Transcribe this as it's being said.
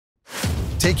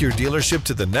Take your dealership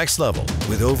to the next level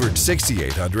with over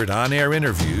 6,800 on-air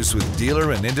interviews with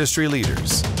dealer and industry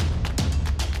leaders.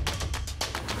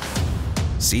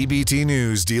 CBT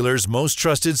News, dealers' most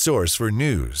trusted source for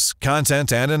news,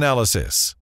 content, and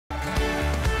analysis.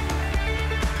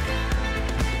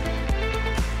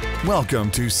 Welcome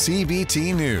to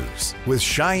CBT News with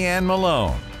Cheyenne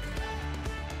Malone.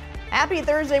 Happy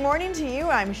Thursday morning to you.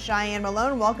 I'm Cheyenne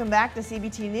Malone. Welcome back to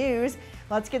CBT News.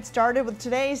 Let's get started with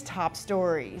today's top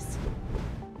stories.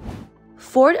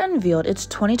 Ford unveiled its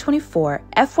 2024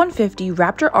 F-150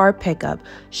 Raptor R pickup,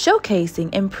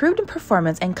 showcasing improved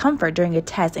performance and comfort during a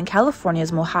test in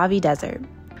California's Mojave Desert.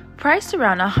 Priced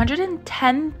around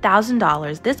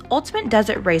 $110,000, this ultimate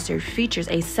desert racer features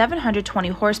a 720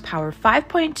 horsepower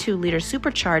 5.2-liter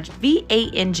supercharged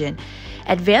V8 engine,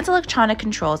 advanced electronic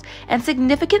controls, and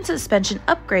significant suspension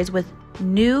upgrades with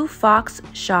new Fox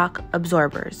shock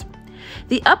absorbers.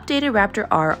 The updated Raptor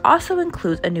R also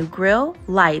includes a new grille,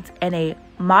 lights, and a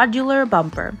modular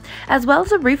bumper, as well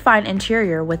as a refined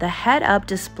interior with a head-up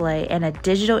display and a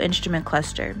digital instrument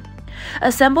cluster.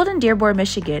 Assembled in Dearborn,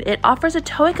 Michigan, it offers a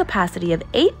towing capacity of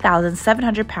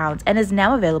 8,700 pounds and is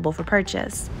now available for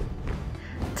purchase.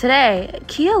 Today,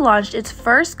 Kia launched its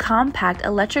first compact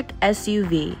electric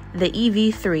SUV, the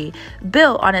EV3,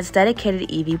 built on its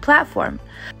dedicated EV platform.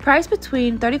 Priced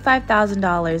between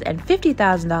 $35,000 and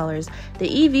 $50,000, the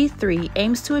EV3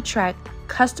 aims to attract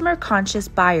customer-conscious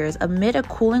buyers amid a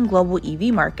cooling global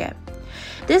EV market.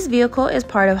 This vehicle is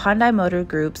part of Hyundai Motor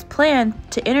Group's plan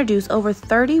to introduce over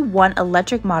 31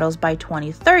 electric models by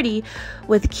 2030,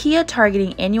 with Kia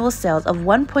targeting annual sales of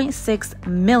 1.6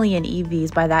 million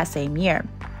EVs by that same year.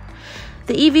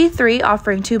 The EV3,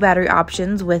 offering two battery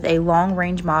options with a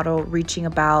long-range model reaching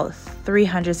about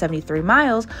 373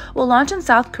 miles, will launch in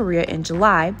South Korea in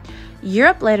July,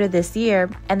 Europe later this year,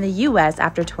 and the US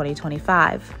after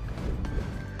 2025.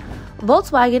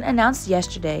 Volkswagen announced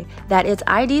yesterday that its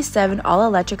ID.7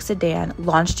 all-electric sedan,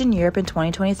 launched in Europe in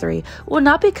 2023, will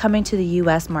not be coming to the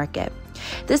US market.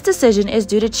 This decision is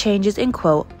due to changes in,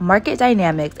 quote, market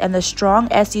dynamics and the strong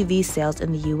SUV sales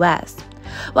in the US.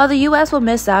 While the US will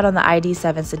miss out on the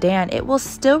ID.7 sedan, it will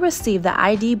still receive the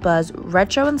ID. Buzz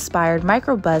retro-inspired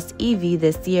microbus EV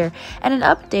this year and an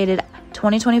updated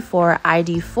 2024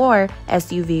 ID.4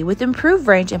 SUV with improved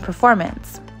range and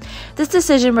performance. This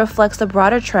decision reflects the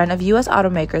broader trend of U.S.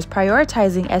 automakers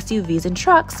prioritizing SUVs and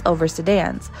trucks over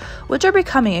sedans, which are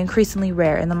becoming increasingly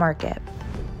rare in the market.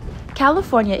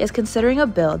 California is considering a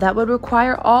bill that would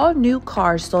require all new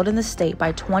cars sold in the state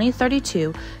by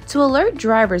 2032 to alert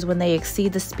drivers when they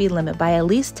exceed the speed limit by at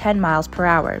least 10 miles per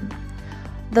hour.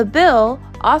 The bill,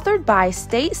 authored by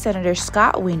State Senator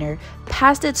Scott Wiener,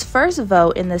 passed its first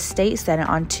vote in the state Senate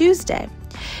on Tuesday.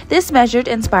 This measure,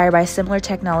 inspired by similar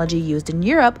technology used in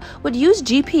Europe, would use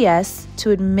GPS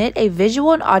to emit a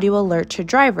visual and audio alert to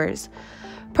drivers.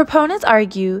 Proponents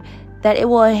argue that it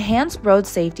will enhance road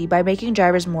safety by making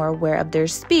drivers more aware of their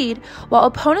speed, while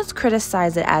opponents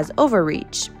criticize it as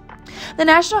overreach. The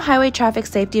National Highway Traffic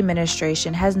Safety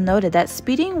Administration has noted that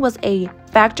speeding was a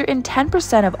factor in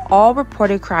 10% of all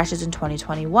reported crashes in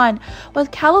 2021, with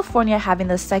California having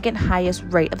the second highest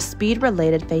rate of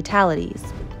speed-related fatalities.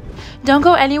 Don't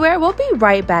go anywhere. We'll be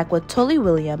right back with Tully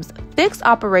Williams, Fixed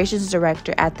Operations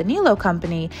Director at the Nilo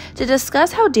Company, to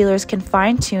discuss how dealers can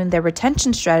fine-tune their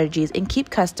retention strategies and keep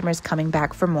customers coming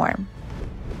back for more.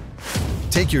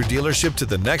 Take your dealership to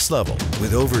the next level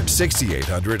with over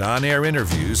 6,800 on-air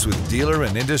interviews with dealer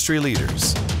and industry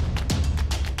leaders.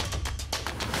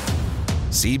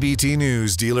 CBT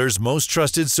News, dealers' most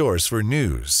trusted source for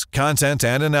news, content,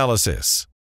 and analysis.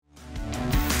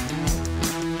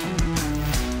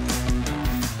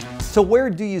 So where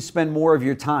do you spend more of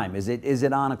your time? Is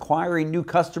it on acquiring new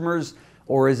customers,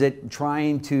 or is it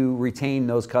trying to retain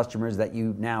those customers that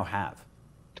you now have?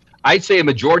 I'd say a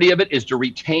majority of it is to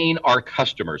retain our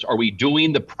customers. Are we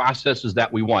doing the processes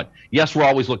that we want? Yes, we're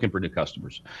always looking for new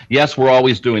customers. Yes, we're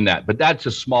always doing that, but that's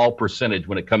a small percentage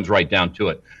when it comes right down to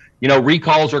it. You know,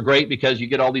 recalls are great because you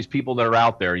get all these people that are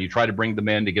out there. You try to bring them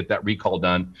in to get that recall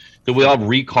done. So we'll have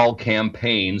recall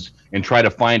campaigns and try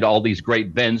to find all these great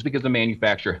VINs because the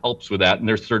manufacturer helps with that, and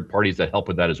there's third parties that help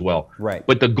with that as well. Right.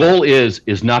 But the goal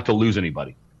is not to lose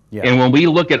anybody. Yeah. And when we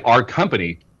look at our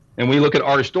company and we look at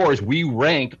our stores, we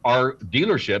rank our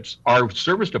dealerships, our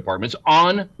service departments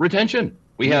on retention.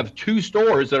 We have two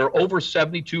stores that are over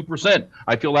 72%.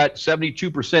 I feel that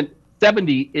 72%.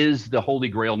 70 is the holy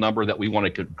grail number that we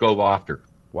want to go after.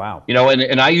 Wow. You know,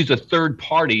 and I use a third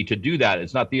party to do that.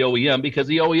 It's not the OEM, because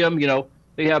the OEM, you know,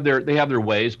 they have their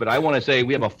ways, but I want to say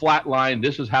we have a flat line.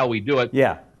 This is how we do it.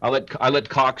 Yeah. I let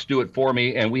Cox do it for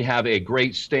me, and we have a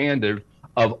great standard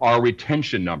of our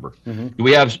retention number. Do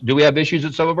we have issues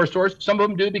at some of our stores? Some of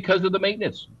them do because of the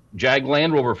maintenance. Jag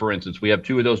Land Rover, for instance, we have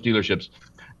 2 of those dealerships.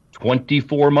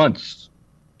 24 months,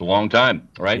 a long time,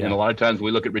 right? Yeah. And a lot of times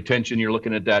we look at retention, you're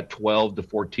looking at that 12 to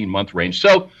 14 month range.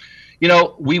 So, you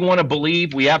know, we want to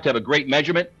believe, we have to have a great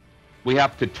measurement. We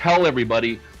have to tell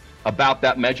everybody about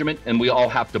that measurement, and we all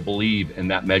have to believe in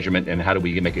that measurement, and how do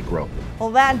we make it grow? Well,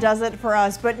 that does it for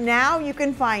us, but now you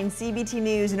can find CBT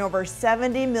News in over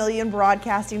 70 million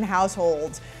broadcasting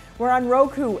households. We're on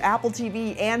Roku, Apple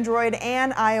TV, Android,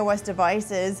 and iOS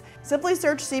devices. Simply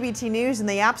search CBT News in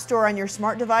the App Store on your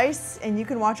smart device, and you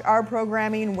can watch our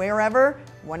programming wherever,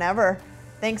 whenever.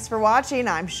 Thanks for watching.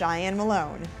 I'm Cheyenne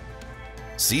Malone.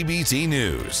 CBT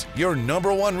News, your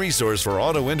 #1 resource for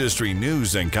auto industry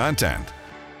news and content.